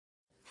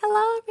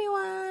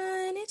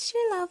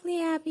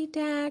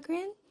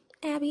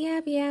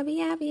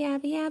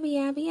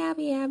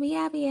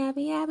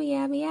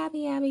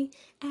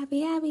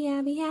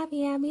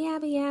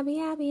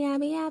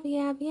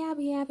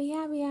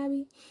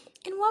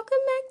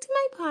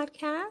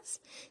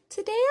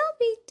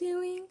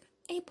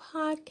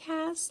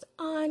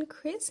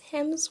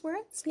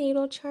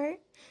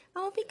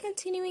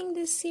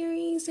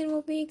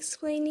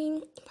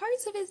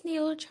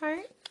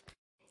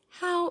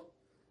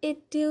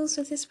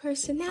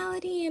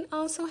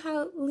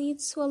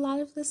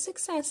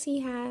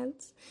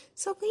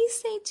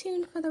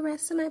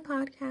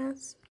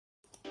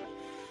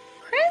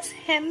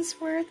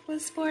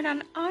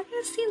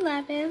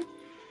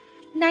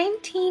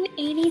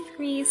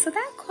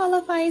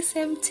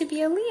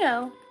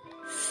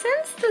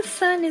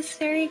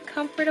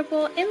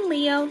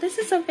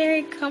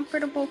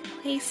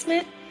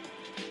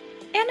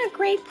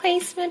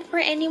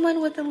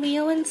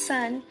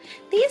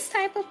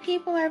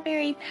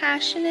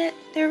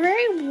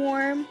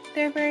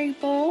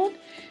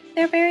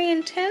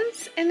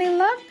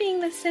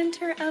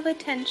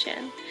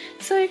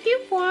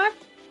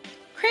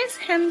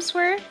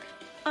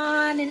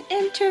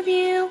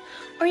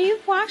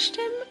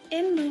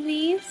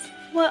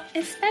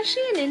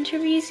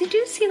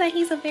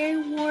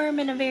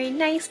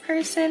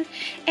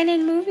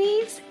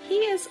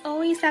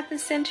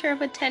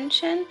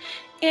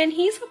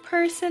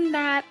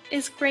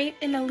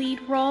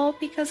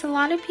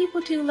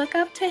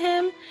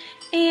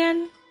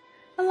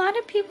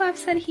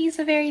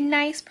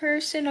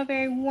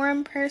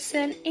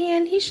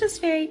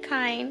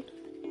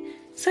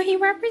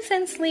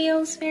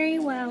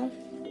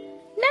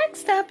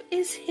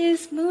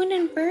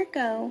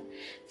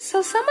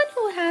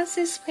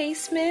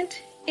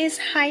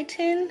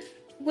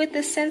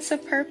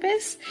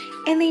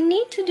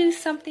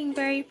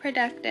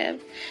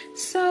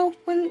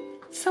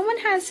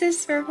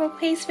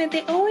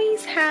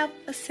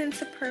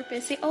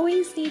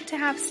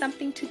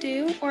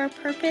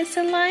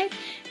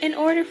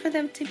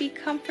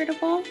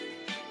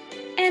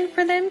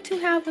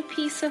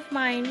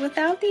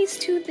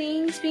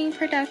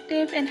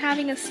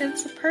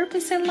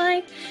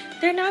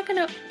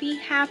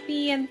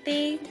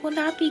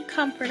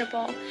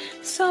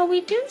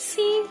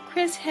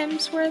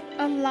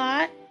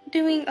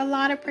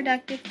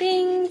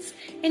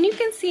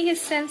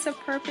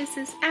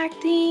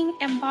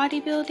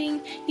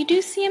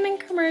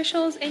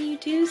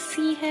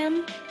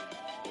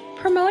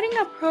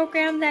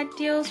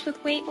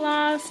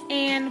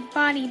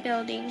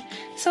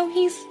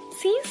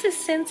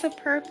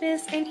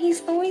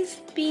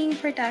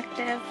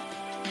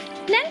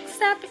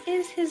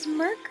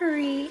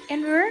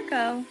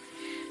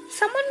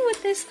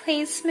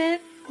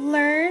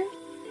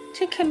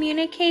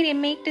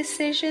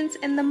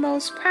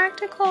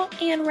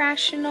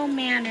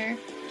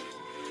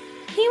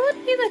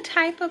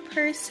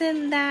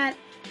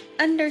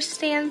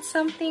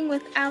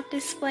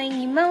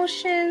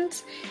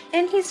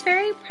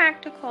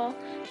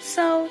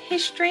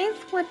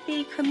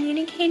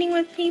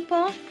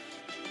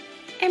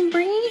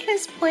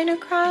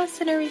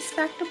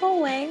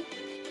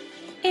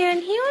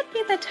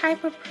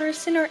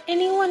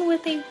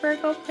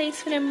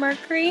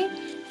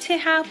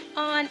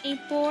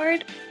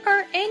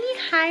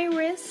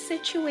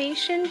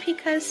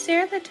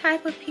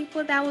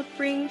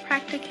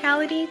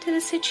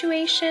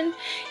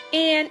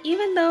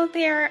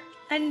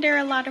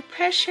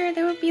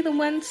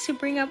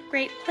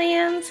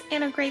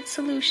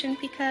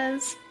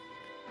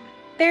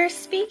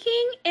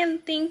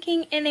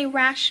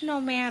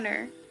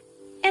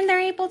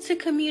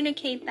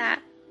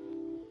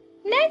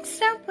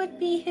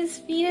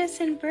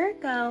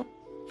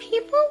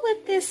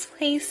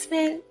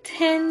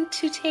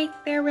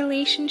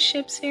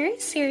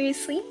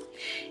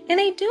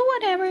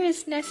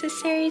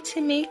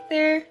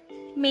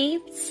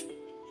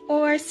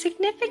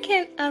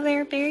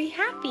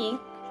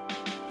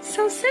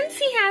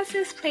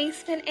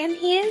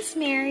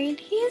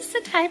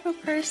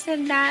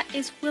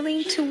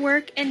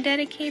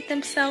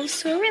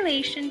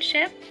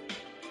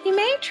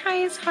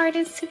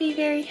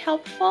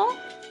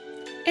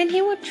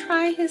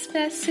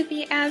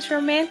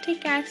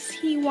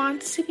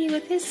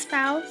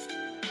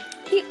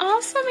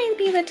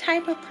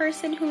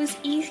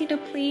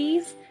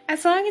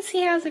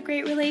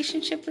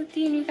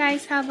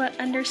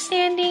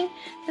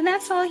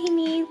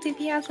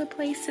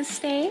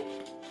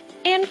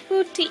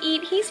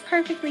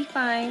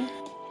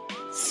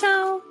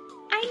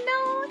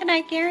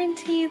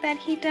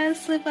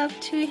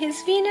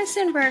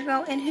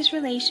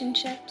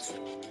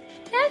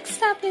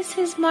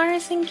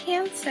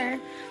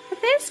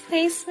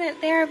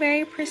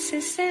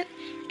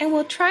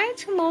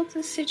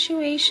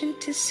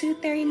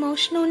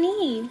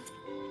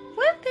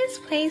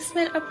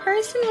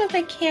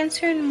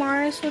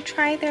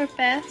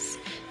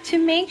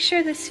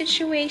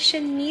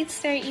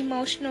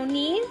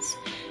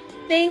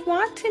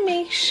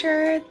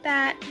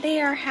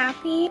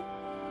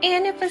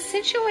And if a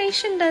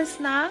situation does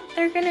not,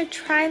 they're going to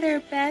try their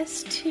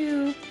best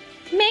to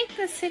make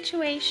the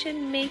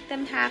situation make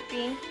them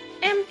happy.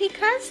 And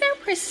because they're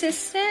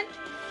persistent,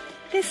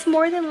 this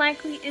more than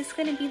likely is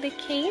going to be the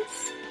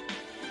case.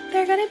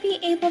 They're going to be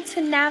able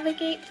to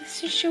navigate the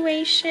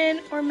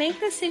situation or make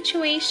the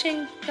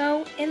situation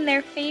go in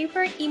their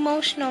favor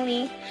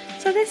emotionally.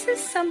 So this is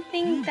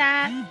something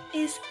that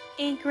is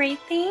a great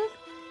thing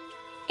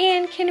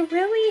and can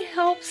really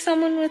help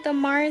someone with a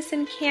Mars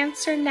in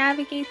Cancer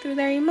navigate through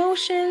their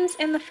emotions.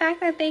 And the fact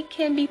that they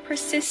can be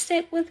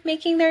persistent with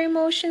making their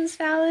emotions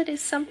valid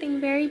is something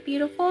very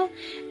beautiful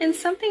and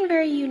something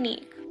very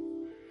unique.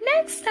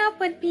 Next up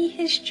would be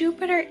his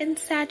Jupiter in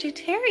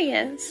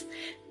Sagittarius.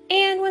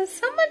 And when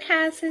someone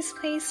has this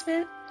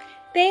placement,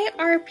 they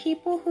are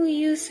people who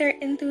use their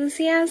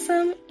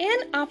enthusiasm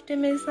and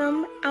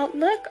optimism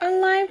outlook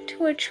on life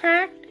to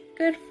attract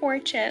good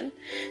fortune.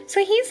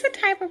 So he's the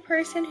type of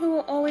person who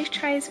will always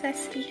try his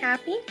best to be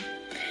happy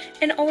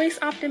and always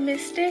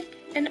optimistic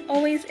and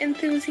always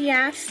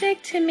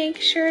enthusiastic to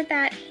make sure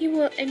that he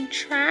will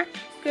attract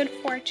good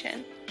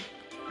fortune.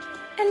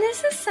 And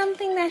this is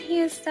something that he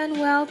has done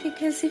well,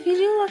 because if you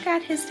do look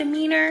at his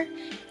demeanor,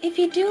 if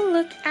you do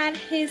look at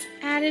his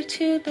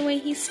attitude, the way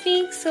he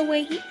speaks, the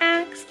way he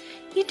acts,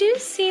 you do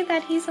see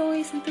that he's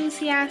always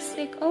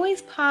enthusiastic,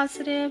 always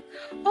positive,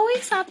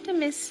 always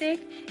optimistic,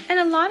 and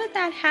a lot of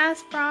that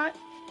has brought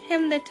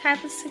him the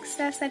type of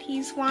success that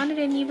he's wanted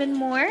and even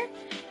more.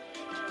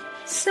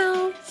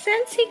 So,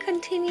 since he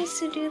continues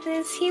to do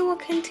this, he will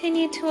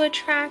continue to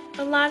attract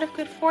a lot of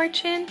good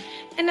fortune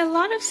and a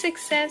lot of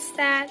success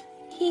that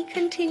he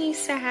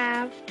continues to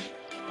have.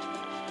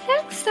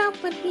 Next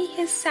up would be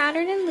his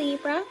Saturn in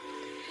Libra.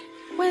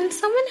 When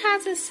someone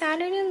has a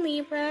Saturn in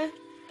Libra,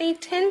 they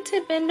tend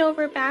to bend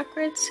over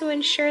backwards to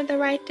ensure the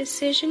right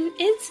decision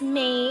is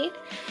made.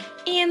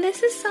 And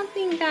this is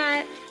something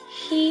that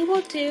he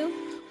will do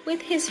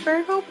with his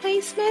Virgo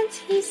placements.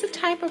 He's the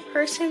type of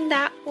person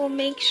that will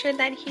make sure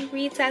that he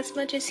reads as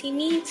much as he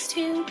needs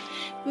to,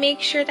 make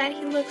sure that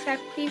he looks at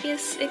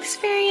previous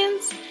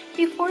experience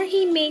before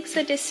he makes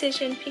a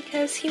decision,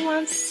 because he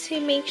wants to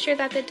make sure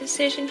that the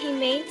decision he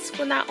makes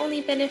will not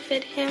only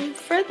benefit him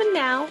for the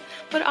now,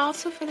 but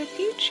also for the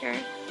future.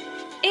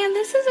 And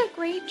this is a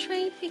great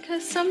trait,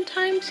 because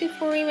sometimes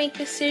before we make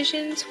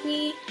decisions,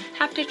 we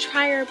have to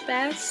try our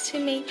best to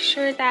make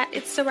sure that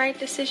it's the right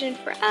decision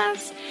for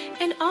us,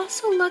 and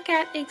also look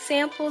at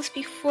examples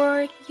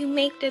before you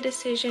make the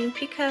decision,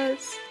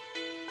 because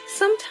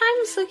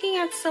sometimes looking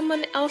at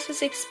someone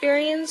else's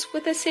experience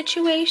with a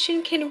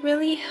situation can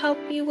really help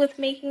you with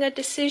making a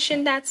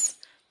decision that's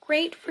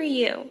great for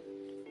you.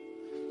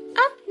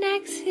 Up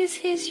next is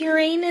his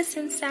Uranus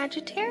in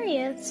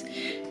Sagittarius.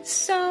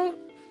 So,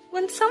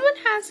 when someone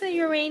has a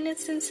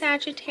Uranus in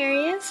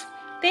Sagittarius,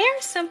 they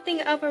are something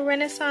of a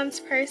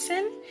Renaissance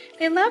person.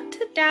 They love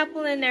to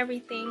dabble in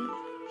everything.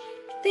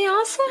 They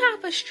also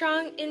have a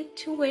strong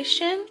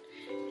intuition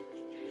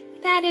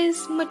that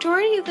is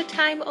majority of the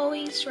time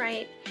always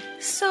right.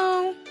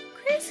 So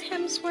Chris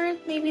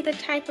Hemsworth may be the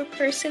type of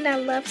person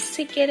that loves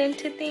to get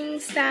into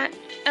things that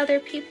other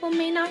people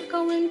may not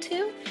go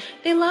into.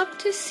 They love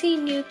to see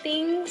new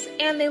things,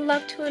 and they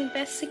love to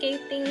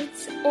investigate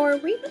things or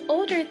read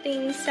older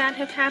things that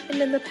have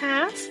happened in the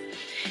past.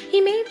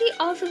 He may be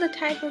also the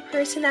type of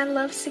person that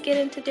loves to get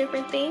into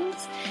different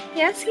things.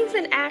 Yes, he's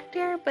an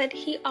actor, but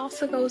he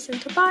also goes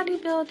into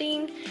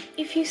bodybuilding.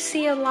 If you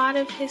see a lot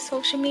of his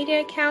social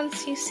media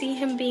accounts, you see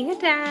him being a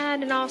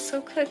dad and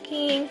also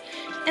cooking.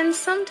 And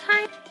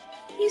sometimes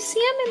you see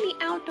him in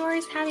the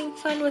outdoors having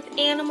fun with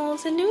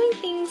animals and doing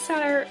things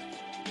that are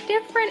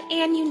different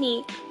and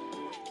unique.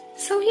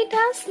 So he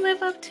does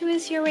live up to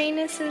his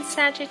Uranus and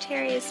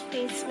Sagittarius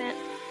placement.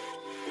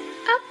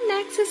 Up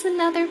next is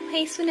another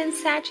placement in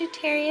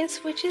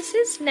Sagittarius, which is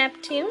his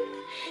Neptune.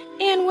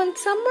 And when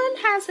someone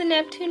has a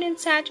Neptune in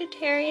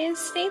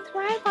Sagittarius, they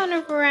thrive on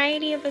a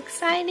variety of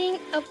exciting,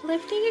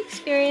 uplifting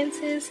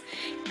experiences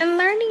and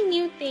learning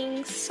new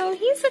things. So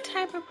he's the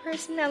type of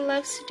person that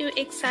loves to do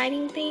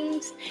exciting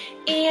things.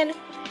 And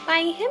by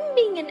him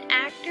being an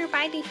actor,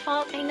 by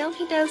default, I know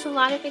he does a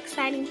lot of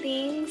exciting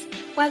things,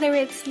 whether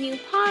it's new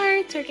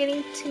parts or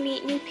getting to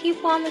meet new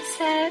people on the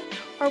set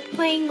or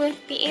playing with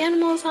the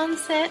animals on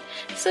set.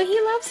 So he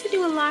loves to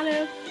do a lot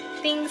of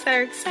things that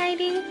are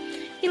exciting.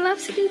 He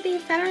loves to do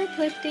things that are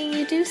uplifting.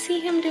 You do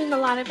see him doing a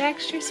lot of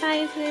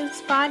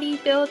exercises,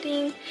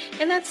 bodybuilding,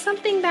 and that's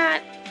something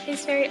that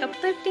is very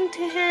uplifting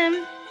to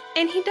him.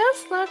 And he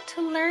does love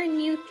to learn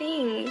new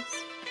things.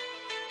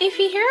 If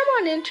you hear him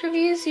on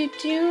interviews, you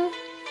do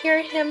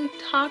hear him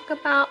talk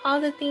about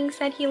all the things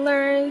that he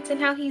learns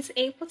and how he's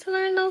able to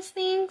learn those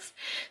things.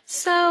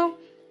 So,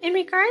 in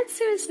regards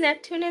to his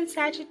Neptune and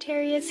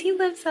Sagittarius, he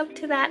lives up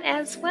to that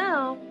as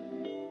well.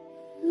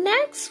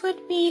 Next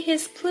would be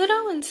his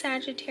Pluto in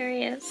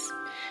Sagittarius.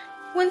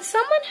 When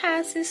someone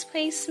has this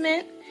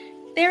placement,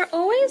 they're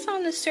always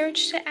on the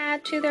search to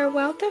add to their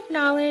wealth of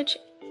knowledge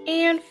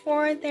and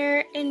for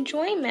their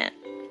enjoyment.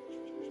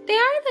 They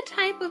are the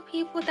type of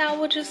people that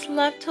will just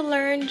love to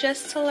learn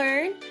just to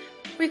learn,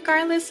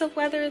 regardless of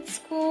whether it's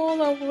school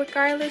or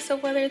regardless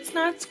of whether it's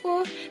not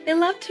school. They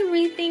love to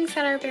read things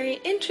that are very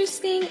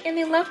interesting, and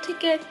they love to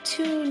get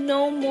to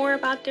know more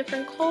about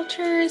different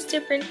cultures,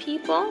 different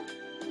people,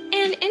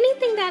 and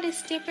anything that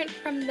is different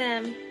from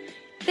them.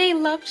 They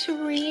love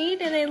to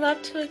read and they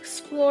love to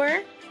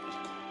explore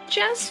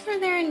just for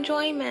their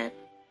enjoyment.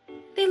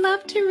 They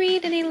love to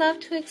read and they love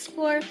to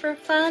explore for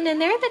fun, and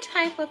they're the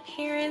type of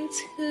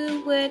parents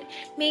who would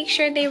make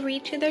sure they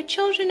read to their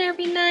children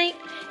every night,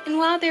 and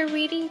while they're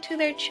reading to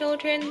their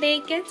children, they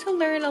get to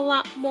learn a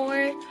lot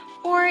more,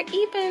 or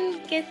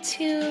even get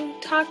to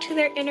talk to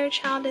their inner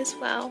child as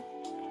well.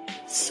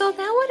 So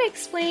that would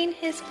explain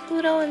his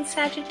Pluto and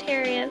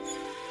Sagittarius.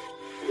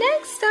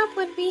 Next up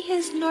would be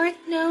his North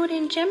Node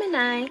in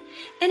Gemini,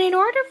 and in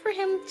order for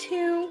him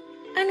to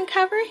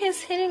uncover his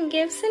hidden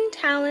gifts and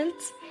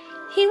talents,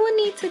 he will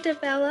need to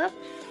develop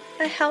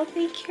a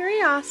healthy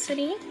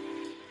curiosity,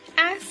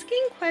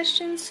 asking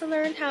questions to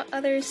learn how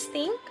others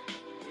think,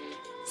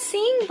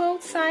 seeing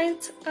both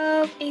sides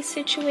of a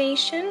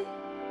situation,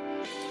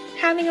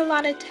 having a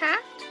lot of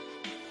tact,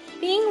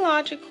 being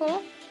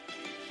logical,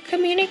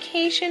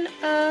 communication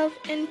of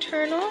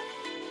internal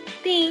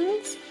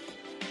things,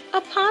 a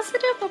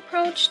positive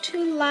approach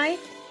to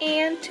life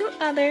and to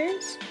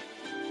others,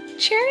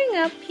 cheering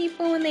up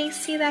people when they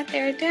see that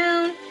they're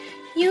down,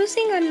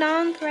 using a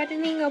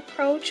non-threatening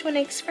approach when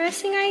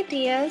expressing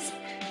ideas,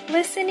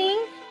 listening,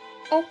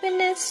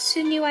 openness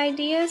to new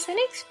ideas and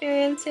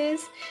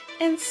experiences,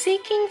 and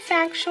seeking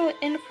factual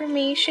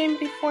information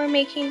before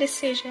making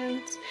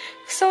decisions.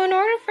 So in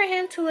order for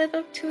him to live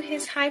up to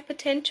his high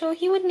potential,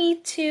 he would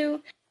need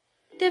to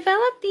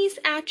develop these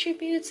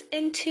attributes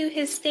into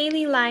his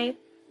daily life.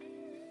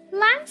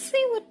 Lastly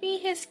would be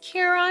his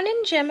Chiron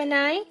in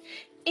Gemini,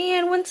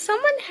 and when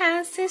someone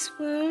has this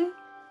wound,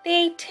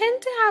 they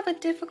tend to have a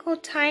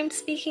difficult time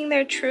speaking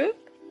their truth.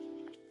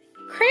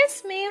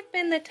 Chris may have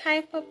been the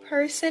type of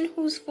person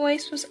whose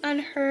voice was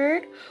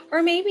unheard,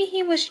 or maybe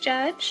he was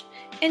judged,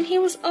 and he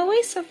was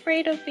always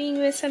afraid of being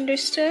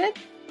misunderstood.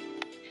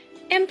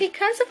 And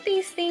because of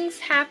these things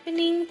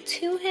happening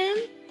to him,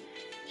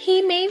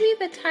 he may be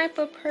the type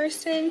of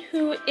person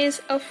who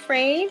is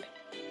afraid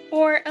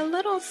or a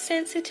little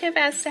sensitive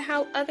as to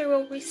how others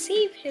will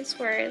receive his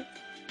words.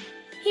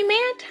 He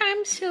may at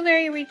times feel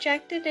very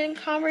rejected in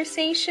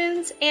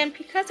conversations, and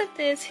because of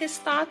this, his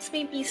thoughts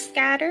may be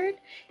scattered,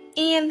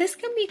 and this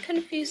can be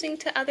confusing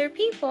to other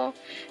people.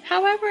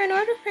 However, in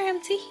order for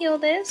him to heal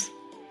this,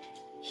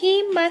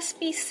 he must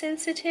be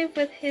sensitive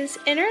with his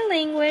inner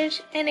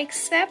language and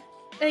accept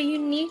a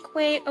unique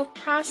way of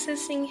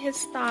processing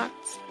his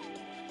thoughts.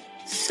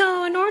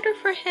 So in order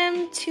for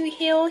him to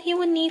heal, he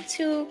would need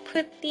to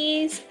put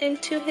these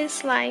into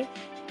his life.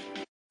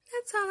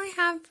 That's all I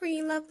have for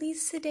you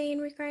lovelies today in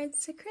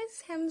regards to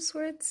Chris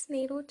Hemsworth's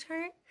natal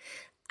chart.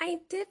 I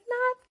did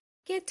not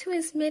get to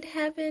his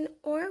midheaven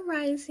or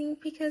rising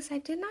because I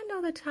did not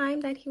know the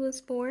time that he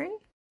was born.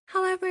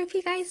 However, if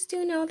you guys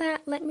do know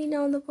that, let me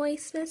know in the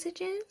voice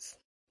messages.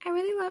 I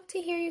really love to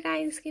hear you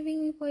guys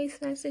giving me voice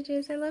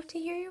messages. I love to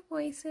hear your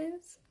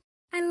voices.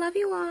 I love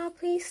you all.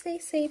 Please stay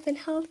safe and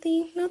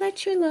healthy. Know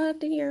that you're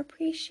loved and you're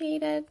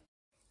appreciated.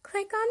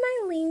 Click on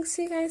my links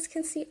so you guys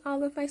can see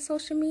all of my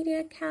social media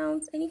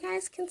accounts, and you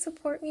guys can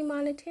support me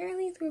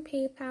monetarily through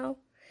PayPal.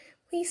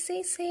 Please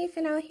stay safe,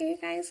 and I'll hear you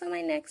guys on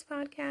my next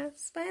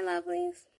podcast. Bye, lovelies.